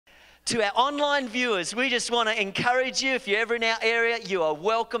To our online viewers, we just want to encourage you, if you're ever in our area, you are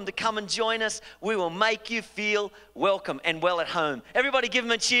welcome to come and join us. We will make you feel welcome and well at home. Everybody give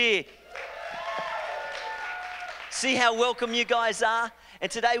them a cheer. See how welcome you guys are? And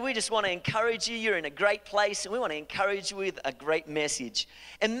today we just want to encourage you. You're in a great place, and we want to encourage you with a great message.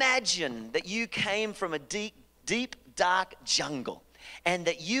 Imagine that you came from a deep, dark jungle, and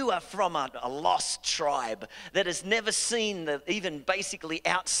that you are from a lost tribe that has never seen even basically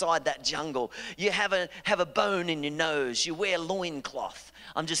outside that jungle. You have a bone in your nose. You wear loincloth.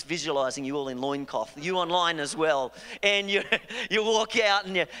 I'm just visualizing you all in loincloth. You online as well. And you walk out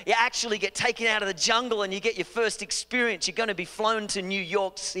and you actually get taken out of the jungle and you get your first experience. You're going to be flown to New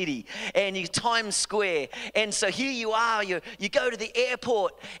York City and you Times Square. And so here you are. You go to the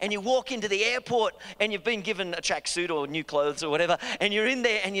airport and you walk into the airport and you've been given a tracksuit or new clothes or whatever. And you're in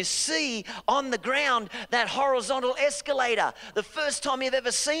there and you see on the ground that horizontal escalator. The first time you've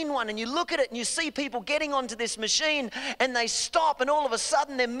ever seen one, and you look at it and you see people getting onto this machine and they stop, and all of a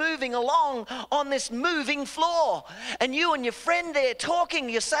sudden they're moving along on this moving floor. And you and your friend there talking,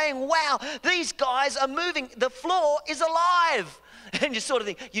 you're saying, wow, these guys are moving. The floor is alive. And you sort of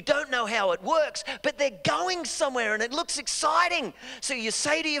think, you don't know how it works, but they're going somewhere and it looks exciting. So you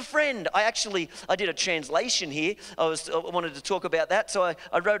say to your friend, I did a translation here. I wanted to talk about that. So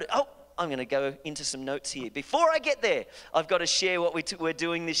I wrote it. I'm going to go into some notes here. Before I get there, I've got to share what we're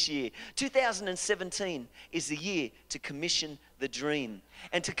doing this year. 2017 is the year to commission the dream.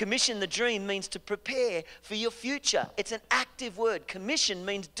 And to commission the dream means to prepare for your future. It's an active word. Commission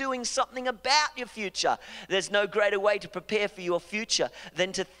means doing something about your future. There's no greater way to prepare for your future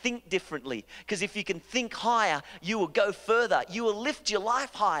than to think differently. Because if you can think higher, you will go further. You will lift your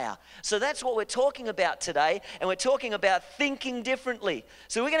life higher. So that's what we're talking about today. And we're talking about thinking differently.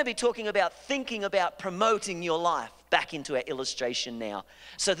 So we're going to be talking about thinking about promoting your life. Back into our illustration now.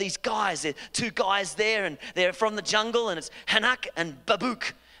 So these guys, there are two guys there, and they're from the jungle, and it's Hanak and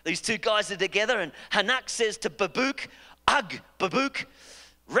Babouk. These two guys are together, and Hanak says to Babouk, Ugh, Babouk,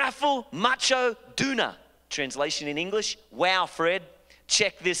 Raffle, Macho, Duna. Translation in English, wow, Fred,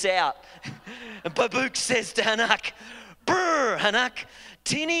 check this out. And Babouk says to Hanak, Brr, Hanak,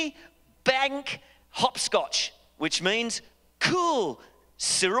 Tinny, Bank, Hopscotch, which means, cool,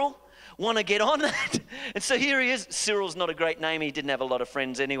 Cyril. Want to get on that? And so here he is. Cyril's not a great name. He didn't have a lot of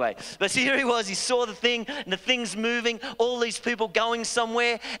friends anyway. But here he was. He saw the thing, and the thing's moving. All these people going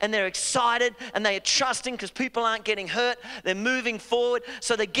somewhere, and they're excited, and they are trusting because people aren't getting hurt. They're moving forward.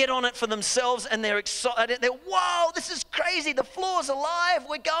 So they get on it for themselves, and they're excited. They're, whoa, this is crazy. The floor's alive.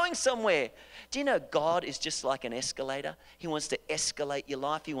 We're going somewhere. Do you know God is just like an escalator? He wants to escalate your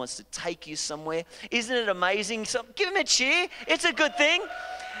life. He wants to take you somewhere. Isn't it amazing? So give him a cheer. It's a good thing.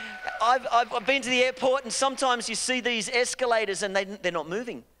 I've been to the airport, and sometimes you see these escalators and they're not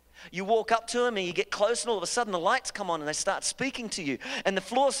moving. You walk up to them and you get close, and all of a sudden the lights come on and they start speaking to you, and the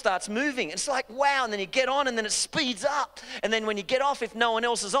floor starts moving. It's like, wow, and then you get on and then it speeds up. And then when you get off, if no one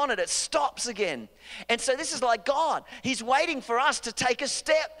else is on it, it stops again. And so this is like God. He's waiting for us to take a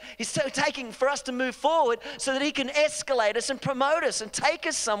step. He's taking for us to move forward so that he can escalate us and promote us and take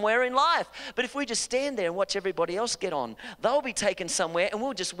us somewhere in life. But if we just stand there and watch everybody else get on, they'll be taken somewhere and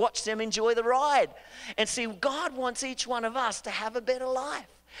we'll just watch them enjoy the ride. And see, God wants each one of us to have a better life.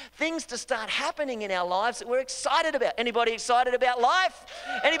 Things to start happening in our lives that we're excited about. Anybody excited about life?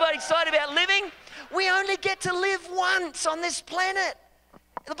 Anybody excited about living? We only get to live once on this planet.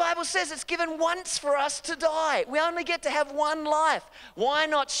 The Bible says it's given once for us to die. We only get to have one life. Why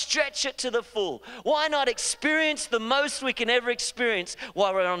not stretch it to the full? Why not experience the most we can ever experience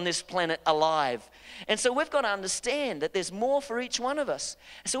while we're on this planet alive? And so we've got to understand that there's more for each one of us.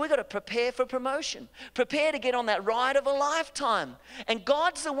 So we've got to prepare for promotion. Prepare to get on that ride of a lifetime. And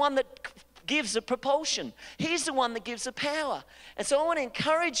God's the one that gives the propulsion. He's the one that gives the power. And so I want to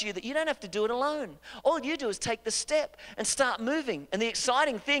encourage you that you don't have to do it alone. All you do is take the step and start moving. And the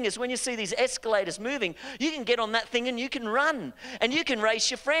exciting thing is when you see these escalators moving, you can get on that thing and you can run. And you can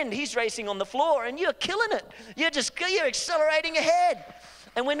race your friend. He's racing on the floor and you're killing it. You're accelerating ahead.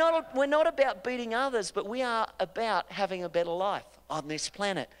 And we're not about beating others, but we are about having a better life on this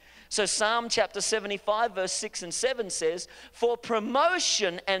planet. So Psalm chapter 75 verse 6 and 7 says, for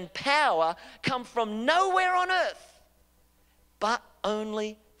promotion and power come from nowhere on earth, but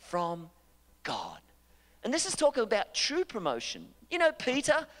only from God. And this is talking about true promotion. You know,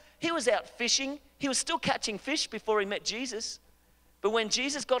 Peter, he was out fishing. He was still catching fish before he met Jesus. But when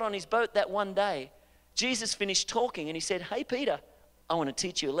Jesus got on his boat that one day, Jesus finished talking and he said, hey, Peter, I want to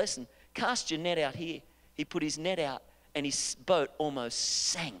teach you a lesson. Cast your net out here. He put his net out and his boat almost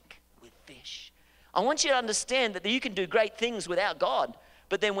sank with fish. I want you to understand that you can do great things without God.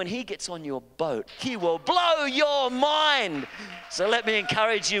 but then when he gets on your boat, he will blow your mind. So let me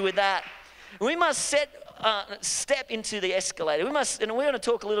encourage you with that. We must step into the escalator. And we're going to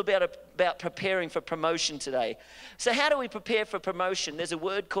talk a little bit about preparing for promotion today. So how do we prepare for promotion? There's a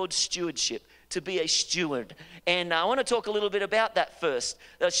word called stewardship, to be a steward. And I want to talk a little bit about that first.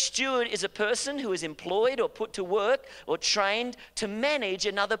 A steward is a person who is employed or put to work or trained to manage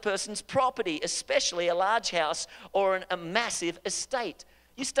another person's property, especially a large house or a massive estate.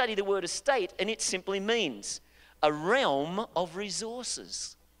 You study the word estate and it simply means a realm of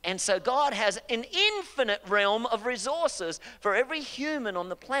resources. And so God has an infinite realm of resources for every human on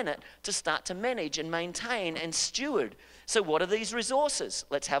the planet to start to manage and maintain and steward. So what are these resources?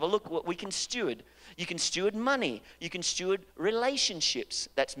 Let's have a look what we can steward. You can steward money. You can steward relationships.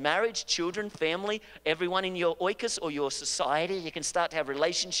 That's marriage, children, family, everyone in your oikos or your society. You can start to have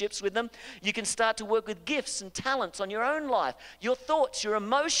relationships with them. You can start to work with gifts and talents on your own life, your thoughts, your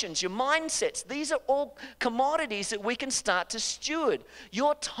emotions, your mindsets. These are all commodities that we can start to steward.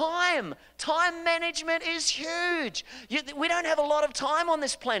 Your time management is huge. We don't have a lot of time on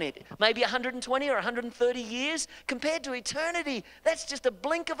this planet. Maybe 120 or 130 years compared to eternity. That's just a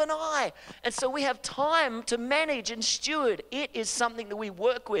blink of an eye. And so we have time to manage and steward. It is something that we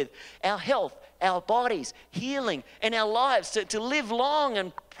work with. Our health, our bodies, healing, and our lives to live long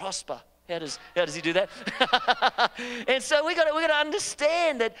and prosper. How does he do that? And so we got to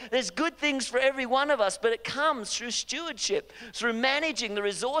understand that there's good things for every one of us, but it comes through stewardship, through managing the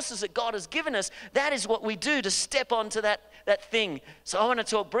resources that God has given us. That is what we do to step onto that thing. So I want to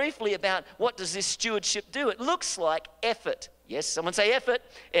talk briefly about what does this stewardship do. It looks like effort. Yes, someone say effort.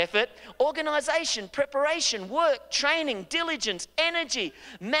 Effort. Organization, preparation, work, training, diligence, energy,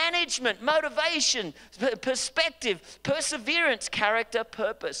 management, motivation, perspective, perseverance, character,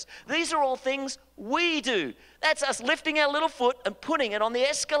 purpose. These are all things we do. That's us lifting our little foot and putting it on the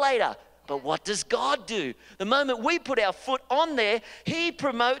escalator. But what does God do? The moment we put our foot on there, He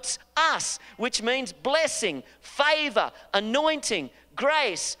promotes us, which means blessing, favor, anointing,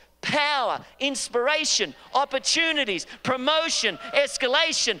 grace, power, inspiration, opportunities, promotion,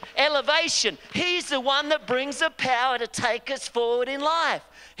 escalation, elevation. He's the one that brings the power to take us forward in life.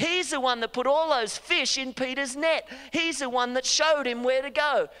 He's the one that put all those fish in Peter's net. He's the one that showed him where to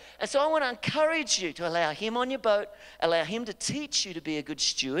go. And so I want to encourage you to allow Him on your boat, allow Him to teach you to be a good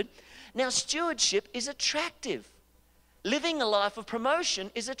steward. Now, stewardship is attractive. Living a life of promotion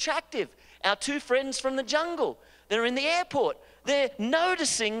is attractive. Our two friends from the jungle, they're in the airport. They're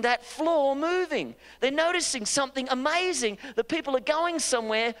noticing that floor moving. They're noticing something amazing, that people are going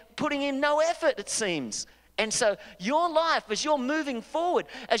somewhere, putting in no effort, it seems. And so your life, as you're moving forward,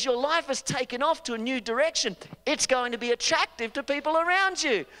 as your life has taken off to a new direction, it's going to be attractive to people around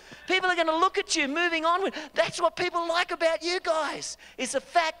you. People are going to look at you moving onward. That's what people like about you guys, is the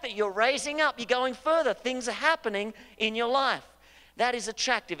fact that you're raising up, you're going further. Things are happening in your life. That is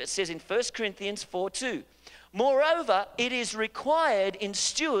attractive. It says in 1 Corinthians 4:2. Moreover, it is required in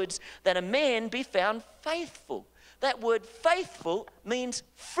stewards that a man be found faithful. That word faithful means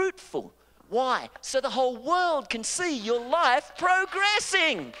fruitful. Why? So the whole world can see your life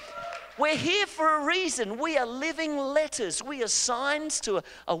progressing. We're here for a reason. We are living letters. We are signs to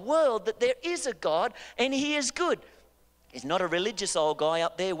a world that there is a God and He is good. He's not a religious old guy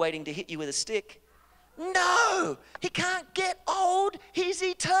up there waiting to hit you with a stick. No, He can't get old. He's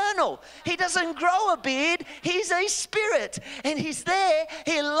eternal. He doesn't grow a beard. He's a spirit. And He's there.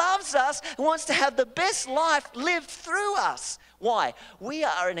 He loves us and wants to have the best life lived through us. Why? We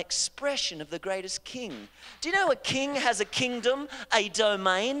are an expression of the greatest king. Do you know a king has a kingdom, a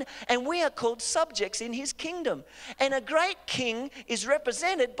domain, and we are called subjects in his kingdom. And a great king is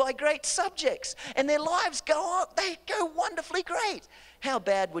represented by great subjects. And their lives go on, they go wonderfully great. How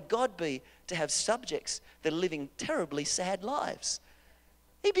bad would God be to have subjects that are living terribly sad lives?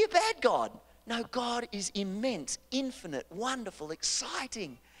 He'd be a bad God. No, God is immense, infinite, wonderful,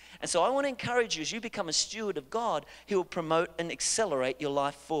 exciting. And so I want to encourage you, as you become a steward of God, He will promote and accelerate your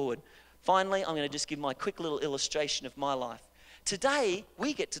life forward. Finally, I'm going to just give my quick little illustration of my life. Today,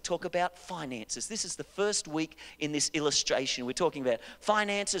 we get to talk about finances. This is the first week in this illustration. We're talking about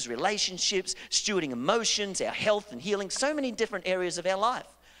finances, relationships, stewarding emotions, our health and healing, so many different areas of our life.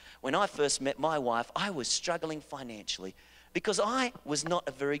 When I first met my wife, I was struggling financially because I was not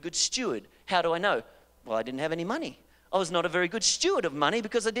a very good steward. How do I know? Well, I didn't have any money. I was not a very good steward of money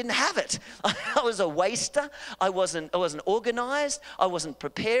because I didn't have it. I was a waster. I wasn't organized. I wasn't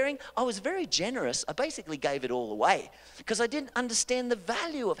preparing. I was very generous. I basically gave it all away because I didn't understand the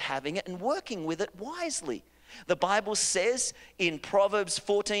value of having it and working with it wisely. The Bible says in Proverbs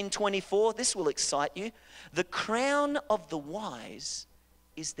 14:24, this will excite you, the crown of the wise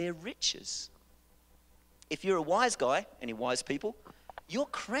is their riches. If you're a wise guy, any wise people, your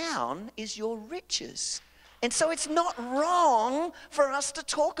crown is your riches. And so it's not wrong for us to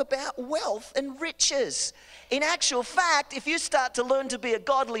talk about wealth and riches. In actual fact, if you start to learn to be a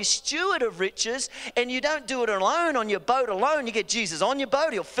godly steward of riches and you don't do it alone on your boat alone, you get Jesus on your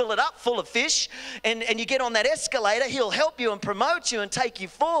boat, he'll fill it up full of fish, and you get on that escalator, he'll help you and promote you and take you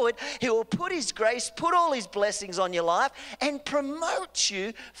forward. He will put his grace, put all his blessings on your life and promote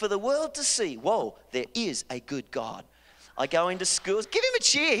you for the world to see. Whoa, there is a good God. I go into schools. Give him a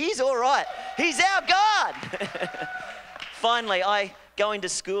cheer. He's all right. He's our God. Finally, I go into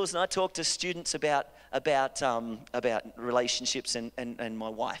schools and I talk to students about relationships and my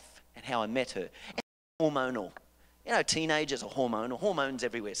wife and how I met her. And hormonal. You know, teenagers are hormonal. Hormones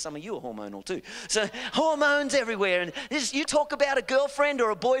everywhere. Some of you are hormonal too. So hormones everywhere. And you talk about a girlfriend or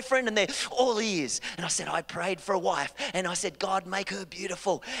a boyfriend and they're all ears. And I said, I prayed for a wife. And I said, God, make her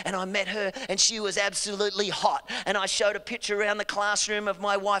beautiful. And I met her and she was absolutely hot. And I showed a picture around the classroom of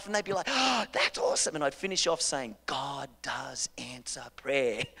my wife and they'd be like, oh, that's awesome. And I'd finish off saying, God does answer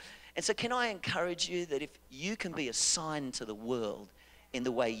prayer. And so can I encourage you that if you can be a sign to the world in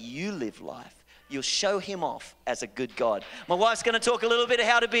the way you live life, you'll show him off as a good God. My wife's going to talk a little bit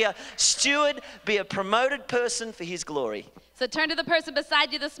how to be a steward, be a promoted person for his glory. So turn to the person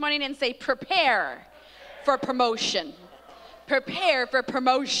beside you this morning and say, prepare for promotion. Prepare for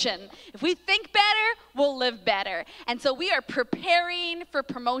promotion. If we think better, we'll live better. And so we are preparing for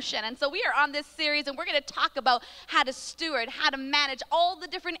promotion. And so we are on this series and we're going to talk about how to steward, how to manage all the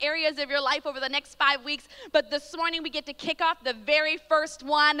different areas of your life over the next 5 weeks. But this morning we get to kick off the very first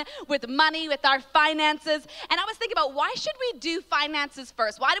one with money, with our finances. And I was thinking about why should we do finances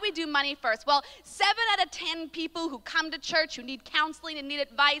first? Why do we do money first? Well, 7 out of 10 people who come to church who need counseling and need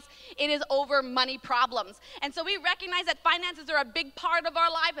advice, it is over money problems. And so we recognize that finances are a big part of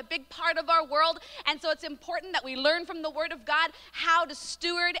our life, a big part of our world. And so it's important that we learn from the Word of God how to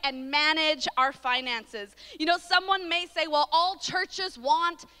steward and manage our finances. You know, someone may say, well, all churches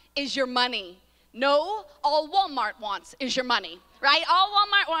want is your money. No, all Walmart wants is your money, right? All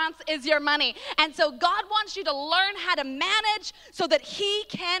Walmart wants is your money. And so God wants you to learn how to manage so that he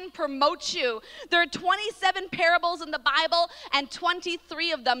can promote you. There are 27 parables in the Bible and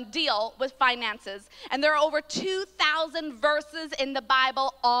 23 of them deal with finances. And there are over 2,000 verses in the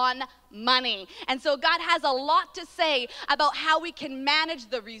Bible on money. And so God has a lot to say about how we can manage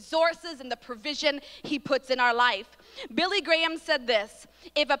the resources and the provision he puts in our life. Billy Graham said this,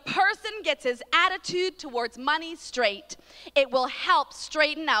 if a person gets his attitude towards money straight, it will help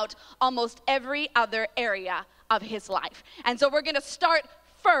straighten out almost every other area of his life. And so we're going to start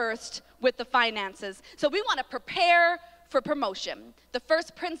first with the finances. So we want to prepare for promotion. The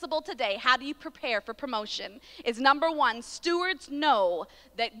first principle today, how do you prepare for promotion, is number 1, stewards know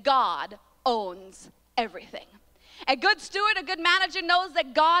that God owns everything. A good steward, a good manager knows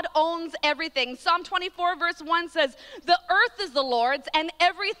that God owns everything. Psalm 24 verse 1 says, the earth is the Lord's and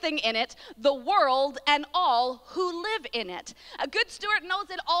everything in it, the world and all who live in it. A good steward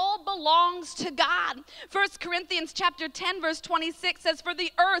knows it all belongs to God. 1 Corinthians chapter 10 verse 26 says, for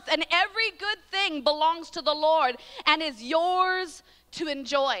the earth and every good thing belongs to the Lord and is yours to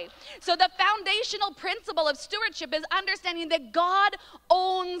enjoy. So the foundational principle of stewardship is understanding that God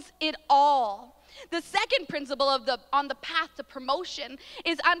owns it all. The second principle on the path to promotion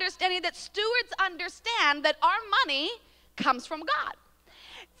is understanding that stewards understand that our money comes from God.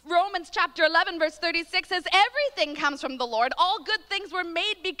 Romans chapter 11 verse 36 says, everything comes from the Lord. All good things were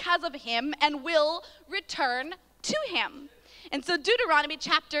made because of him and will return to him. And so Deuteronomy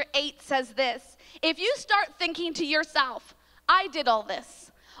chapter 8 says this, if you start thinking to yourself, I did all this,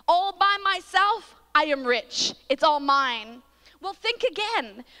 all by myself, I am rich, it's all mine. Well, think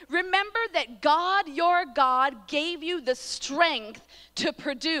again. Remember that God, your God, gave you the strength to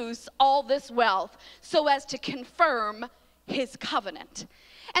produce all this wealth so as to confirm his covenant.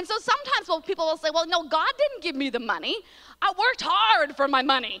 And so sometimes people will say, well, no, God didn't give me the money. I worked hard for my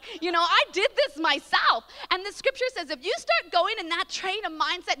money. You know, I did this myself. And the scripture says if you start going in that train of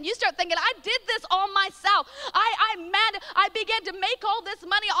mindset and you start thinking, I did this all myself. I began to make all this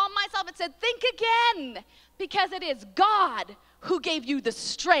money all myself. It said, think again, because it is God who gave you the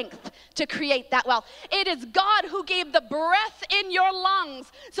strength to create that wealth. It is God who gave the breath in your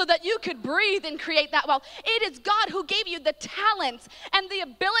lungs so that you could breathe and create that wealth. It is God who gave you the talents and the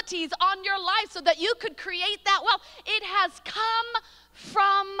abilities on your life so that you could create that wealth. It has come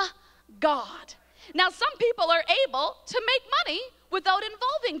from God. Now, some people are able to make money without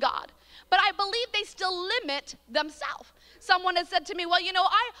involving God, but I believe they still limit themselves. Someone has said to me, well,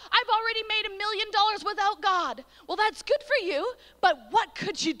 I've already made $1 million without God. Well, that's good for you, but what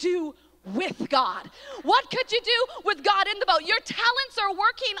could you do with God? What could you do with God in the boat? Your talents are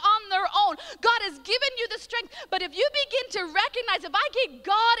working on their own. God has given you the strength, but if you begin to recognize, if I get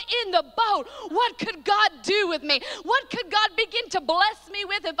God in the boat, what could God do with me? What could God begin to bless me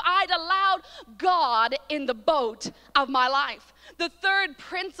with if I'd allowed God in the boat of my life? The third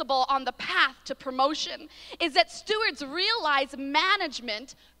principle on the path to promotion is that stewards realize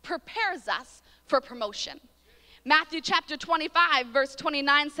management prepares us for promotion. Matthew chapter 25, verse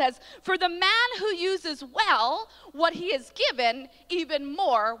 29 says, for the man who uses well what he is given, even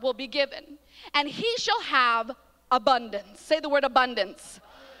more will be given, and he shall have abundance. Say the word abundance.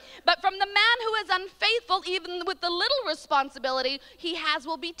 But from the man who is unfaithful, even with the little responsibility he has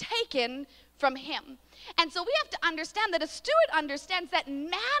will be taken from him. And so we have to understand that a steward understands that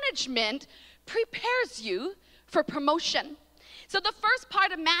management prepares you for promotion. So the first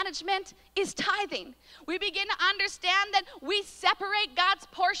part of management is tithing. We begin to understand that we separate God's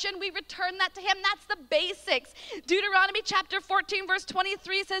portion, we return that to him. That's the basics. Deuteronomy chapter 14, verse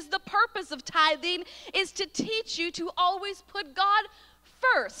 23 says the purpose of tithing is to teach you to always put God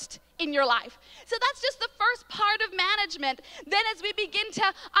first in your life. So that's just the first part of management. Then as we begin to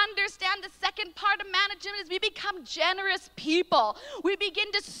understand the second part of management, as we become generous people, we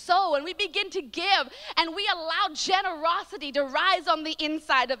begin to sow and we begin to give, and we allow generosity to rise on the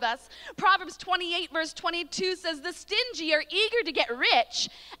inside of us. Proverbs 28 verse 22 says the stingy are eager to get rich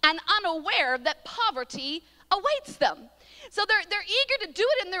and unaware that poverty awaits them. So they're eager to do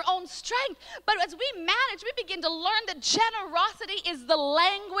it in their own strength. But as we manage, we begin to learn that generosity is the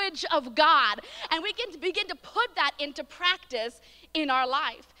language of God. And we can begin to put that into practice in our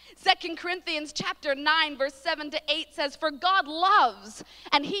life. 2 Corinthians chapter 9, verse 7 to 8 says, for God loves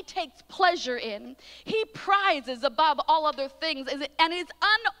and he takes pleasure in. He prizes above all other things and is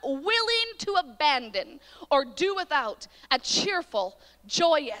unwilling to abandon or do without a cheerful,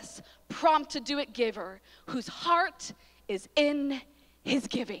 joyous, prompt to do it giver whose heart is in his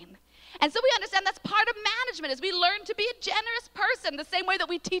giving. And so we understand that's part of management, as we learn to be a generous person. The same way that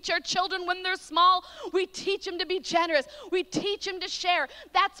we teach our children when they're small, we teach them to be generous. We teach them to share.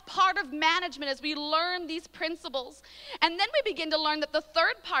 That's part of management as we learn these principles. And then we begin to learn that the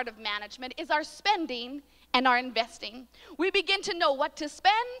third part of management is our spending and our investing. We begin to know what to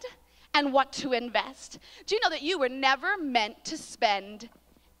spend and what to invest. Do you know that you were never meant to spend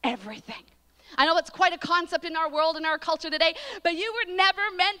everything? I know it's quite a concept in our world, in our culture today, but you were never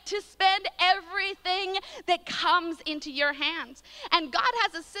meant to spend everything that comes into your hands. And God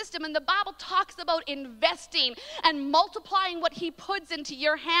has a system, and the Bible talks about investing and multiplying what he puts into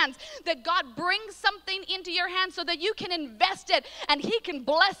your hands, that God brings something into your hands so that you can invest it, and he can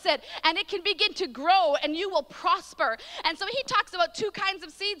bless it, and it can begin to grow, and you will prosper. And so he talks about two kinds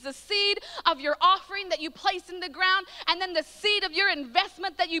of seeds, the seed of your offering that you place in the ground, and then the seed of your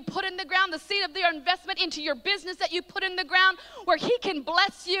investment that you put in the ground, the seed of your investment into your business that you put in the ground, where he can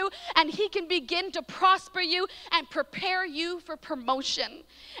bless you and he can begin to prosper you and prepare you for promotion.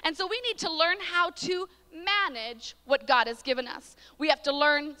 And so we need to learn how to manage what God has given us. We have to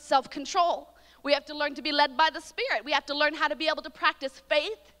learn self-control. We have to learn to be led by the Spirit. We have to learn how to be able to practice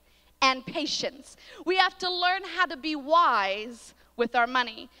faith and patience. We have to learn how to be wise with our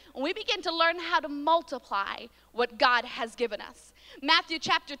money. And we begin to learn how to multiply what God has given us. Matthew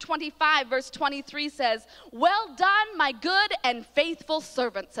chapter 25, verse 23 says, well done, my good and faithful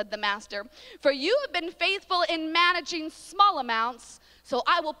servant, said the master. For you have been faithful in managing small amounts, so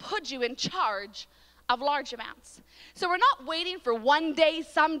I will put you in charge of large amounts. So we're not waiting for one day,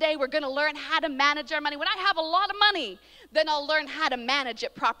 someday we're going to learn how to manage our money. When I have a lot of money, then I'll learn how to manage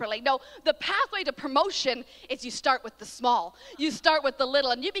it properly. No, the pathway to promotion is you start with the small. You start with the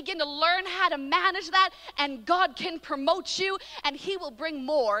little, and you begin to learn how to manage that, and God can promote you, and he will bring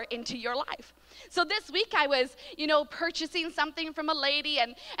more into your life. So this week I was, purchasing something from a lady,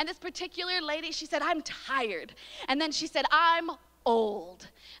 and this particular lady, she said, I'm tired. And then she said, I'm old.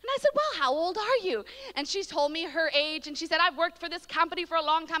 And I said, well, how old are you? And she told me her age, and she said, I've worked for this company for a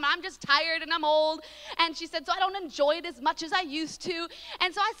long time, and I'm just tired and I'm old. And she said, so I don't enjoy it as much as I used to.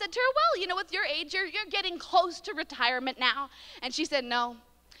 And so I said to her, well, with your age, you're getting close to retirement now. And she said, no.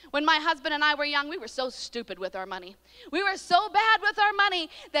 When my husband and I were young, we were so stupid with our money. We were so bad with our money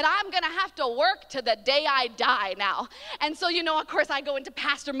that I'm going to have to work to the day I die now. And so, of course, I go into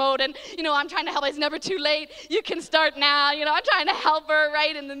pastor mode and, I'm trying to help. It's never too late. You can start now. I'm trying to help her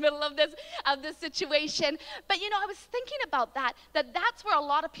right in the middle of this situation. But, I was thinking about that's where a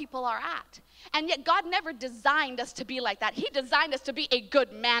lot of people are at. And yet God never designed us to be like that. He designed us to be a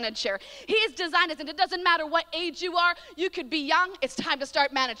good manager. He has designed us, and it doesn't matter what age you are. You could be young, it's time to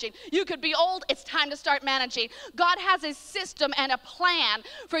start managing. You could be old, it's time to start managing. God has a system and a plan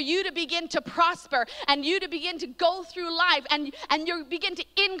for you to begin to prosper and you to begin to go through life and you begin to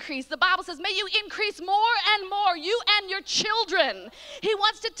increase. The Bible says, may you increase more and more, you and your children. He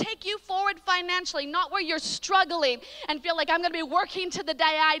wants to take you forward financially, not where you're struggling and feel like I'm going to be working to the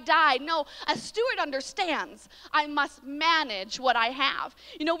day I die. No, a steward understands I must manage what I have.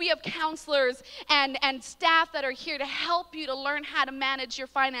 We have counselors and staff that are here to help you to learn how to manage your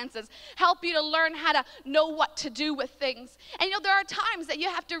finances, help you to learn how to know what to do with things. And there are times that you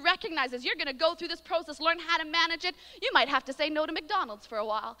have to recognize as you're going to go through this process, learn how to manage it. You might have to say no to McDonald's for a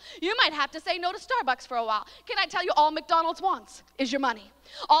while. You might have to say no to Starbucks for a while. Can I tell you, all McDonald's wants is your money.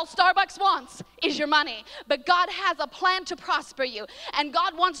 All Starbucks wants is your money. But God has a plan to prosper you, and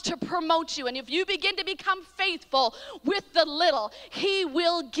God wants to promote you. And if you begin to become faithful with the little, He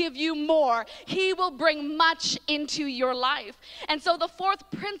will give you more. He will bring much into your life. And so the fourth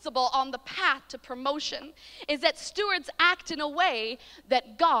principle on the path to promotion is that stewards act in a way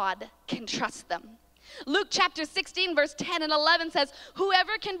that God can trust them. Luke chapter 16, verse 10 and 11 says,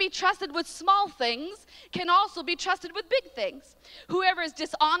 whoever can be trusted with small things can also be trusted with big things. Whoever is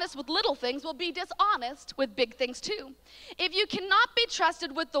dishonest with little things will be dishonest with big things too. If you cannot be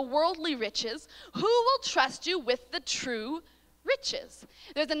trusted with the worldly riches, who will trust you with the true riches?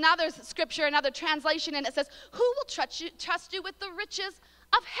 There's another scripture, another translation, and it says, who will trust you with the riches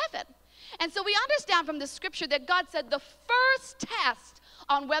of heaven? And so we understand from this scripture that God said the first test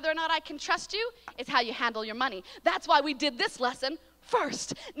on whether or not I can trust you is how you handle your money. That's why we did this lesson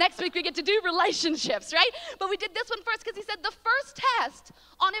first. Next week we get to do relationships, right? But we did this one first because he said the first test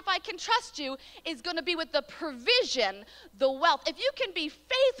on if I can trust you is going to be with the provision, the wealth. If you can be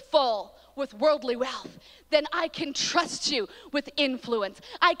faithful with worldly wealth, then I can trust you with influence.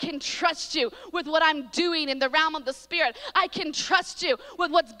 I can trust you with what I'm doing in the realm of the Spirit. I can trust you with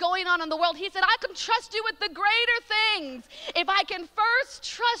what's going on in the world. He said, I can trust you with the greater things if I can first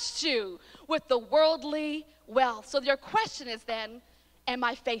trust you with the worldly wealth. So your question is then, am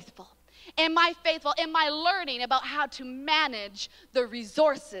I faithful? Am I faithful? Am I learning about how to manage the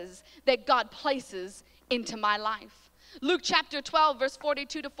resources that God places into my life? Luke chapter 12, verse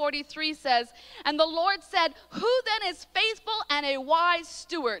 42 to 43 says, and the Lord said, who then is faithful and a wise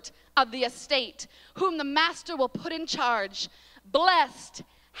steward of the estate, whom the master will put in charge? Blessed,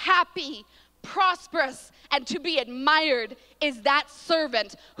 happy, prosperous, and to be admired is that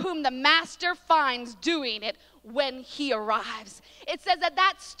servant whom the master finds doing it when he arrives. It says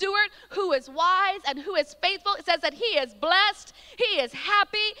that steward who is wise and who is faithful, it says that he is blessed, he is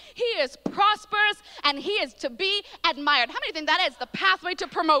happy, he is prosperous, and he is to be admired. How many think that is the pathway to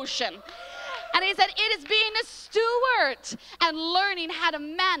promotion? And he said it is being a steward and learning how to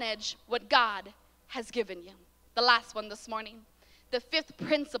manage what God has given you. The last one this morning, the fifth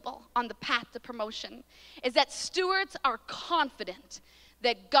principle on the path to promotion is that stewards are confident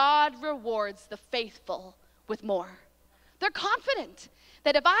that God rewards the faithful with more. They're confident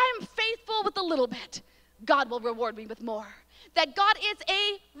that if I am faithful with a little bit, God will reward me with more. That God is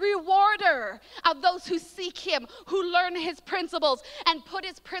a rewarder of those who seek Him, who learn His principles and put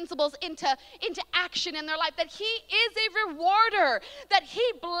His principles into action in their life. That He is a rewarder, that He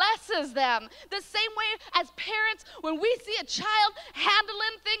blesses them. The same way as parents, when we see a child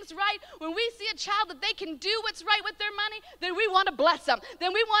handling things right, when we see a child that they can do what's right with their money, then we want to bless them,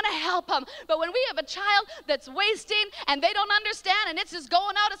 then we want to help them. But when we have a child that's wasting and they don't understand and it's just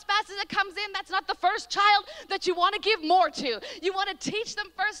going out as fast as it comes in, that's not the first child that you want to give more to. You want to teach them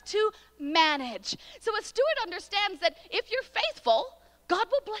first to manage. So a steward understands that if you're faithful, God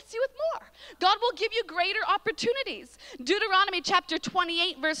will bless you with more. God will give you greater opportunities. Deuteronomy chapter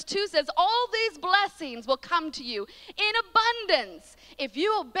 28 verse 2 says, all these blessings will come to you in abundance if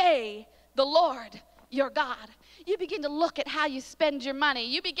you obey the Lord your God. You begin to look at how you spend your money.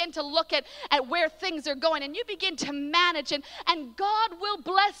 You begin to look at where things are going, and you begin to manage, and God will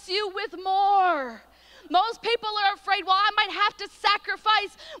bless you with more. Most people are afraid, well, I might have to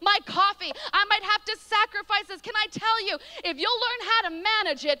sacrifice my coffee. I might have to sacrifice this. Can I tell you, if you'll learn how to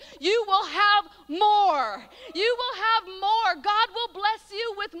manage it, you will have more. You will have more. God will bless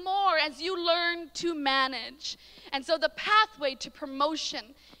you with more as you learn to manage. And so the pathway to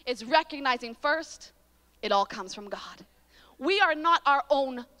promotion is recognizing first, it all comes from God. We are not our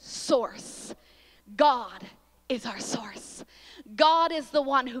own source. God is our source. God is the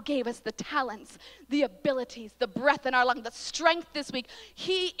one who gave us the talents, the abilities, the breath in our lungs, the strength this week.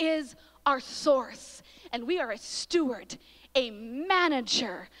 He is our source. And we are a steward, a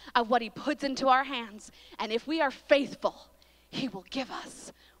manager of what he puts into our hands. And if we are faithful, he will give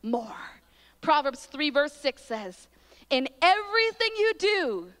us more. Proverbs 3 verse 6 says, in everything you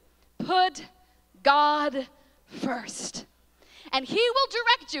do, put God first. And he will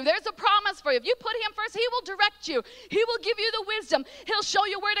direct you. There's a promise for you. If you put him first, he will direct you. He will give you the wisdom. He'll show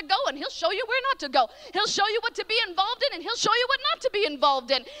you where to go, and he'll show you where not to go. He'll show you what to be involved in, and he'll show you what not to be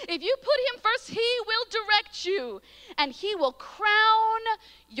involved in. If you put him first, he will direct you, and he will crown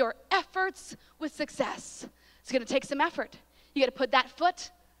your efforts with success. It's going to take some effort. You got to put that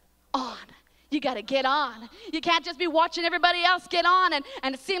foot on. You got to get on. You can't just be watching everybody else get on, and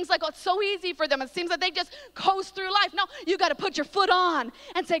it seems like it's so easy for them. It seems like they just coast through life. No, you got to put your foot on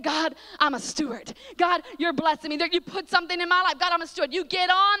and say, God, I'm a steward. God, you're blessing me. You put something in my life. God, I'm a steward. You get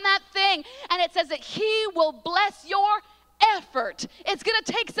on that thing, and it says that he will bless your effort. It's going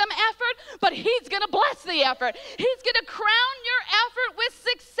to take some effort, but he's going to bless the effort. He's going to crown your effort with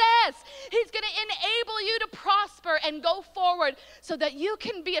success. He's going to enable you to prosper and go forward so that you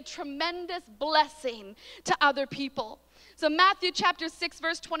can be a tremendous blessing to other people. So Matthew chapter 6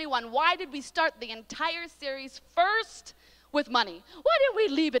 verse 21, why did we start the entire series first with money? Why did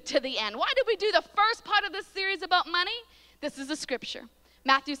we leave it to the end? Why did we do the first part of this series about money? This is the scripture.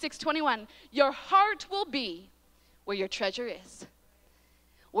 Matthew 6:21, your heart will be where your treasure is.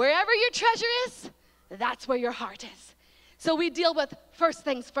 Wherever your treasure is, that's where your heart is. So we deal with first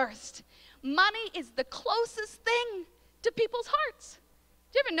things first. Money is the closest thing to people's hearts.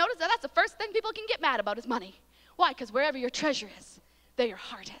 Do you ever notice that? That's the first thing people can get mad about is money. Why? Because wherever your treasure is, there your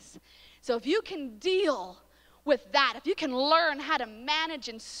heart is. So if you can deal with that, if you can learn how to manage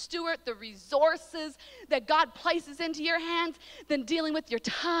and steward the resources that God places into your hands, then dealing with your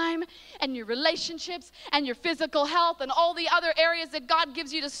time and your relationships and your physical health and all the other areas that God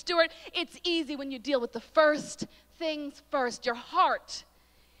gives you to steward, it's easy when you deal with the first things first. Your heart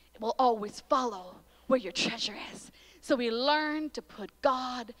will always follow where your treasure is. So we learn to put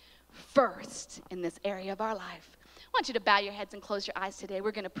God first in this area of our life. I want you to bow your heads and close your eyes today.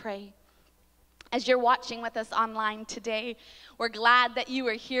 We're going to pray. As you're watching with us online today, we're glad that you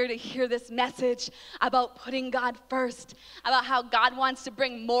are here to hear this message about putting God first, about how God wants to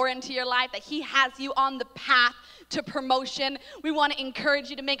bring more into your life, that he has you on the path to promotion. We want to encourage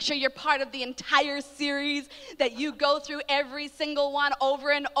you to make sure you're part of the entire series, that you go through every single one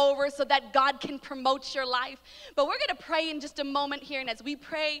over and over so that God can promote your life. But we're going to pray in just a moment here, and as we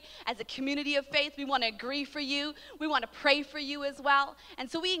pray as a community of faith, we want to agree for you. We want to pray for you as well. And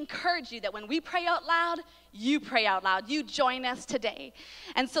so we encourage you that when we pray out loud, you pray out loud. You join us today.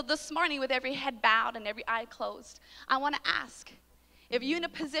 And so this morning, with every head bowed and every eye closed, I want to ask, if you're in a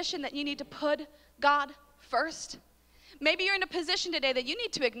position that you need to put God first, maybe you're in a position today that you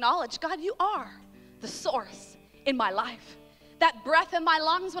need to acknowledge, God, you are the source in my life. That breath in my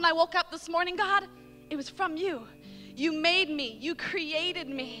lungs when I woke up this morning, God, it was from you. You made me. You created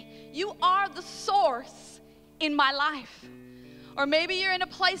me. You are the source in my life. Or maybe you're in a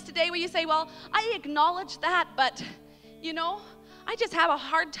place today where you say, well, I acknowledge that, but, you know, I just have a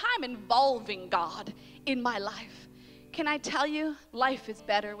hard time involving God in my life. Can I tell you, life is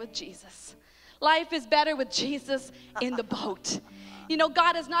better with Jesus. Life is better with Jesus in the boat. You know,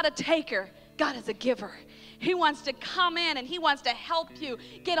 God is not a taker. God is a giver. He wants to come in and he wants to help you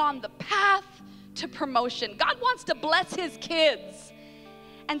get on the path to promotion. God wants to bless his kids.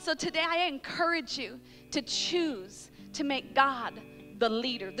 And so today I encourage you to choose to make God the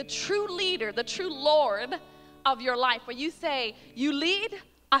leader, the true Lord of your life, where you say, you lead,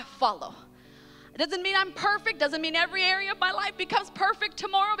 I follow. It doesn't mean I'm perfect, doesn't mean every area of my life becomes perfect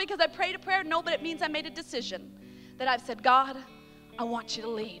tomorrow because I prayed a prayer. No, but it means I made a decision that I've said, God, I want you to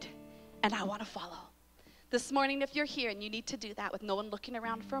lead and I want to follow. This morning, if you're here and you need to do that with no one looking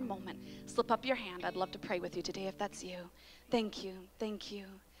around for a moment, slip up your hand. I'd love to pray with you today if that's you. Thank you, thank you,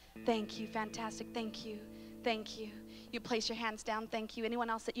 thank you, fantastic, thank you, thank you. You place your hands down, thank you. Anyone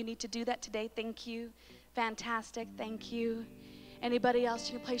else that you need to do that today, thank you, fantastic, thank you. Anybody else,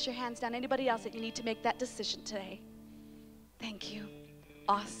 you can place your hands down. Anybody else that you need to make that decision today? Thank you.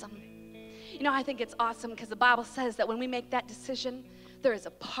 Awesome. You know, I think it's awesome because the Bible says that when we make that decision, there is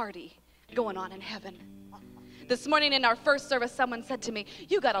a party going on in heaven. This morning in our first service, someone said to me,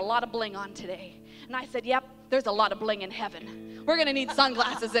 you got a lot of bling on today. And I said, yep, there's a lot of bling in heaven. We're going to need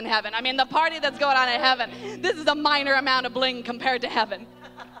sunglasses in heaven. I mean, the party that's going on in heaven, this is a minor amount of bling compared to heaven.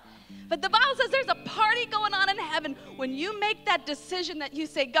 But the Bible says there's a party going on in heaven when you make that decision that you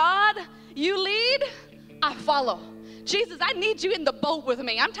say, God, you lead, I follow. Jesus, I need you in the boat with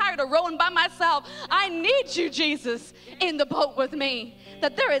me. I'm tired of rowing by myself. I need you, Jesus, in the boat with me.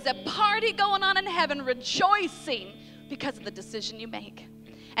 That there is a party going on in heaven rejoicing because of the decision you make.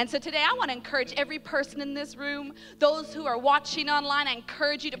 And so today I want to encourage every person in this room, those who are watching online, I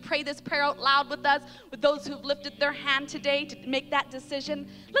encourage you to pray this prayer out loud with us, with those who've lifted their hand today to make that decision.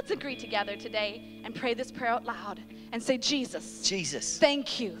 Let's agree together today and pray this prayer out loud and say, Jesus,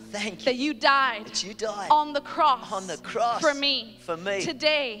 thank you that you died on the cross for me.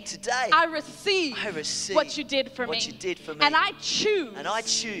 Today I receive what you did for me. And I choose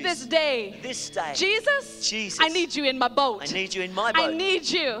this day. Jesus, I need you in my boat. I need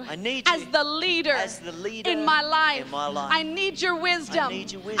you as the leader in my life. I need your wisdom.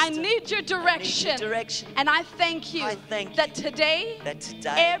 I need your direction. And I thank you that today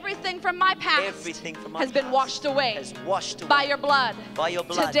everything from my past has been washed away by your blood.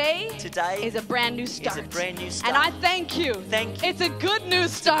 Today is a brand new start. And I thank you. It's a good new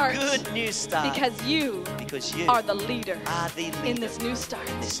start. Because you are the leader in this new start.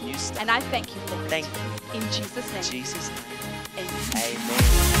 And I thank you for it. In Jesus' name. Amen.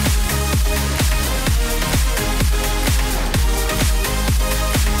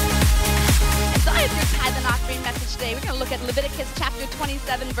 So I have your tithe and offering message today. We're going to look at Leviticus chapter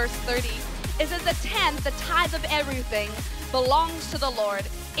 27, verse 30. It says, the tenth, the tithe of everything, belongs to the Lord.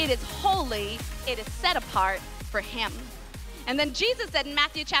 It is holy. It is set apart for him. And then Jesus said in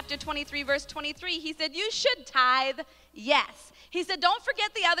Matthew chapter 23, verse 23, he said, you should tithe, yes. He said, don't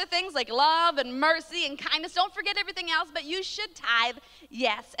forget the other things like love and mercy and kindness. Don't forget everything else, but you should tithe,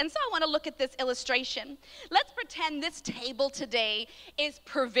 yes. And so I want to look at this illustration. Let's pretend this table today is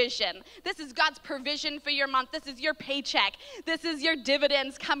provision. This is God's provision for your month. This is your paycheck. This is your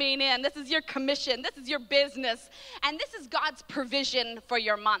dividends coming in. This is your commission. This is your business. And this is God's provision for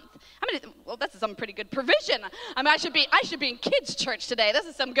your month. Well, this is some pretty good provision. I mean, I should be in kids' church today. This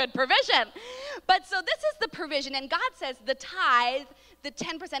is some good provision. But so this is the provision, and God says the tithe, the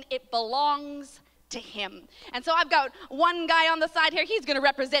 10%, it belongs to him. And so I've got one guy on the side here, he's going to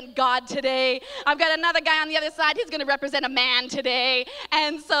represent God today. I've got another guy on the other side, he's going to represent a man today.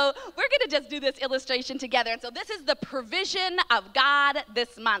 And so we're going to just do this illustration together. And so this is the provision of God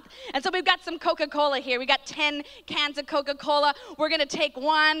this month. And so we've got some Coca-Cola here. We got 10 cans of Coca-Cola. We're going to take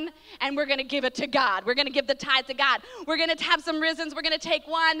one and we're going to give it to God. We're going to give the tithe to God. We're going to have some raisins. We're going to take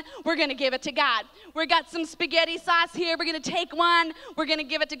one. We're going to give it to God. We got some spaghetti sauce here. We're going to take one. We're going to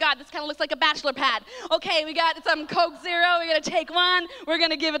give it to God. This kind of looks like a bachelor pad. Okay, we got some Coke Zero. We're going to take one. We're going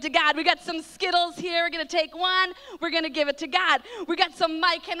to give it to God. We got some Skittles here. We're going to take one. We're going to give it to God. We got some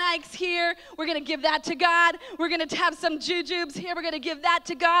Mike and Ike's here. We're going to give that to God. We're going to have some Jujubes here. We're going to give that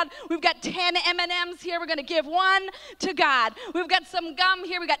to God. We've got 10 M&Ms here. We're going to give one to God. We've got some gum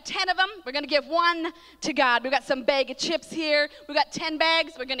here. We got 10 of them. We're going to give one to God. We've got some bag of chips here. We've got 10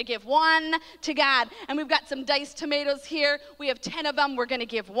 bags. We're going to give one to God. And we've got some diced tomatoes here. We have 10 of them. We're going to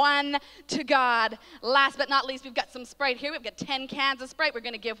give one to God. Last but not least, we've got some Sprite here. We've got 10 cans of Sprite. We're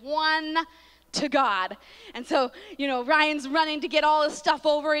going to give one to God. And so, Ryan's running to get all his stuff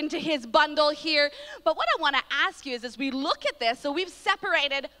over into his bundle here. But what I want to ask you is, as we look at this, so we've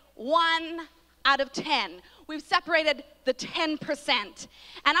separated 1 out of 10. We've separated the 10%. And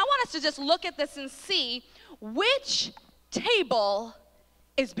I want us to just look at this and see which table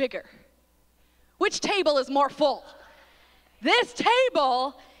is bigger. Which table is more full? This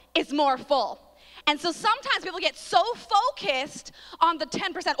table is more full. And so sometimes people get so focused on the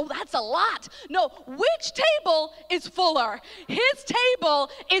 10%. Oh, that's a lot. No, which table is fuller? His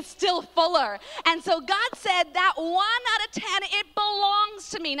table is still fuller. And so God said that 1 out of 10, it belongs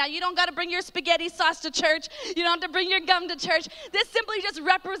to me. Now, you don't got to bring your spaghetti sauce to church. You don't have to bring your gum to church. This simply just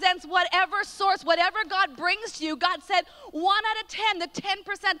represents whatever source, whatever God brings to you. God said 1 out of 10, the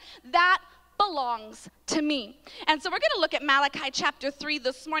 10%, that belongs to me. And so we're going to look at Malachi chapter 3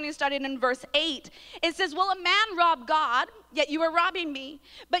 this morning, starting in verse 8. It says, will a man rob God? Yet you are robbing me.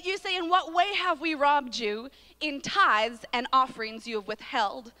 But you say, in what way have we robbed you? In tithes and offerings you have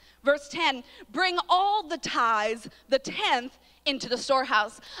withheld. Verse 10, bring all the tithes, the 10th, into the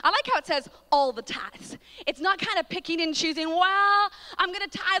storehouse. I like how it says all the tithes. It's not kind of picking and choosing, well, I'm going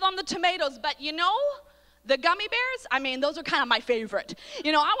to tithe on the tomatoes, but The gummy bears, I mean, those are kind of my favorite.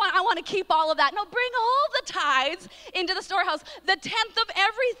 You know, I want to keep all of that. No, bring all the tithes into the storehouse. The 10th of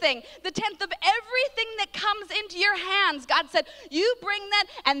everything. The 10th of everything that comes into your hands. God said, you bring that,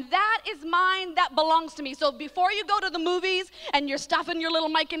 and that is mine, that belongs to me. So before you go to the movies and you're stuffing your little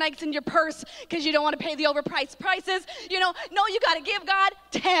Mike and Ike's in your purse because you don't want to pay the overpriced prices, you know, no, you got to give God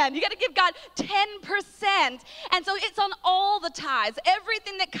 10. You got to give God 10%. And so it's on all the tithes.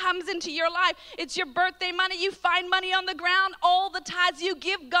 Everything that comes into your life, it's your birthday money, you find money on the ground, all the tithes, you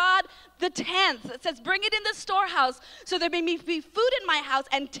give God the 10th. It says, bring it in the storehouse so there may be food in my house,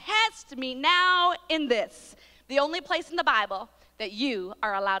 and test me now in this. The only place in the Bible that you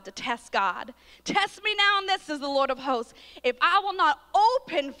are allowed to test God. Test me now in this, says the Lord of hosts, if I will not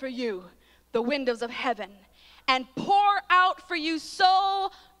open for you the windows of heaven and pour out for you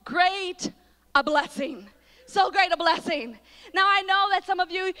so great a blessing. So great a blessing. Now, I know that some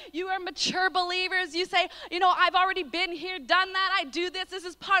of you are mature believers. You say, you know, I've already been here, done that. I do this. This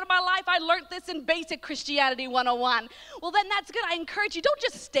is part of my life. I learned this in Basic Christianity 101. Well, then that's good. I encourage you, don't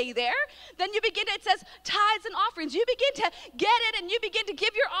just stay there. Then you begin to, it says tithes and offerings. You begin to get it, and you begin to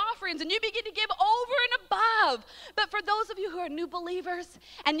give your offerings, and you begin to give over and above. But for those of you who are new believers,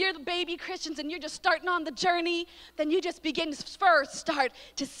 and you're the baby Christians, and you're just starting on the journey, then you just begin to first start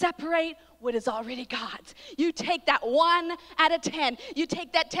to separate what is already God's. You take that 1 out of 10. You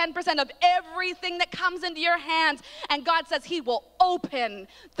take that 10% of everything that comes into your hands, and God says he will open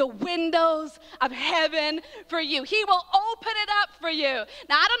the windows of heaven for you. He will open it up for you.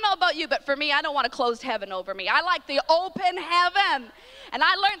 Now, I don't know about you, but for me, I don't want a closed heaven over me. I like the open heaven. And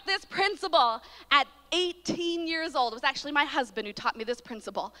I learned this principle at 18 years old. It was actually my husband who taught me this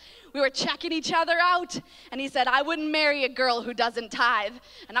principle. We were checking each other out, and he said, I wouldn't marry a girl who doesn't tithe.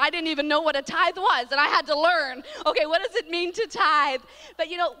 And I didn't even know what a tithe was, and I had to learn, okay, what does it mean to tithe? But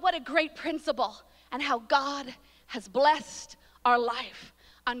you know, what a great principle, and how God has blessed our life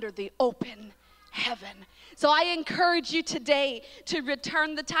under the open heaven. So I encourage you today to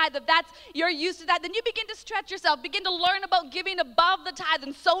return the tithe. If that's you're used to that, then you begin to stretch yourself, begin to learn about giving above the tithe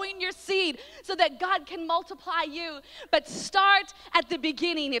and sowing your seed so that God can multiply you. But start at the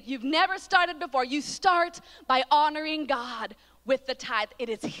beginning. If you've never started before, you start by honoring God with the tithe. It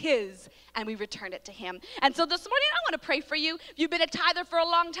is his, and we return it to him. And so this morning, I want to pray for you. If you've been a tither for a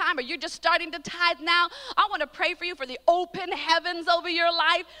long time, or you're just starting to tithe now, I want to pray for you for the open heavens over your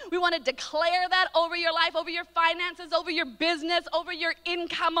life. We want to declare that over your life, over your finances, over your business, over your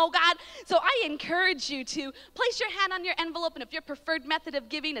income, oh God. So I encourage you to place your hand on your envelope, and if your preferred method of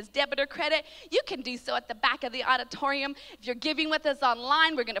giving is debit or credit, you can do so at the back of the auditorium. If you're giving with us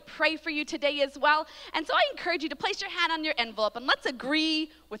online, we're going to pray for you today as well. And so I encourage you to place your hand on your envelope, and let's agree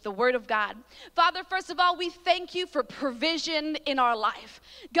with the word of God. Father, first of all, we thank you for provision in our life.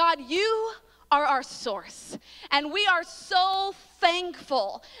 God, you are our source, and we are so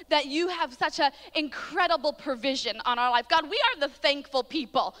thankful that you have such an incredible provision on our life. God, we are the thankful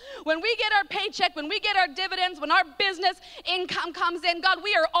people. When we get our paycheck, when we get our dividends, when our business income comes in, God,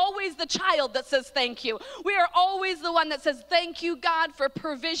 we are always the child that says thank you. We are always the one that says thank you, God, for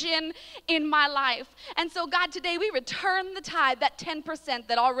provision in my life. And so, God, today we return the tithe, that 10%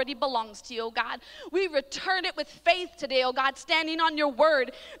 that already belongs to you, oh God. We return it with faith today, oh God, standing on your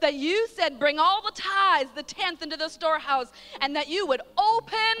word that you said bring all the tithes, the 10th into the storehouse, and that you would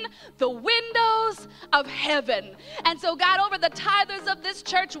open the windows of heaven. And so, God, over the tithers of this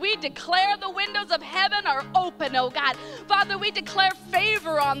church, we declare the windows of heaven are open, oh God. Father, we declare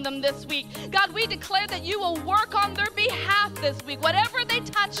favor on them this week. God, we declare that you will work on their behalf this week. Whatever they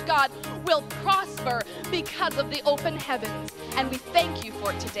touch, God, will prosper because of the open heavens. And we thank you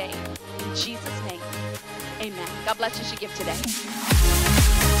for it today. In Jesus' name, amen. God bless you. You should give today.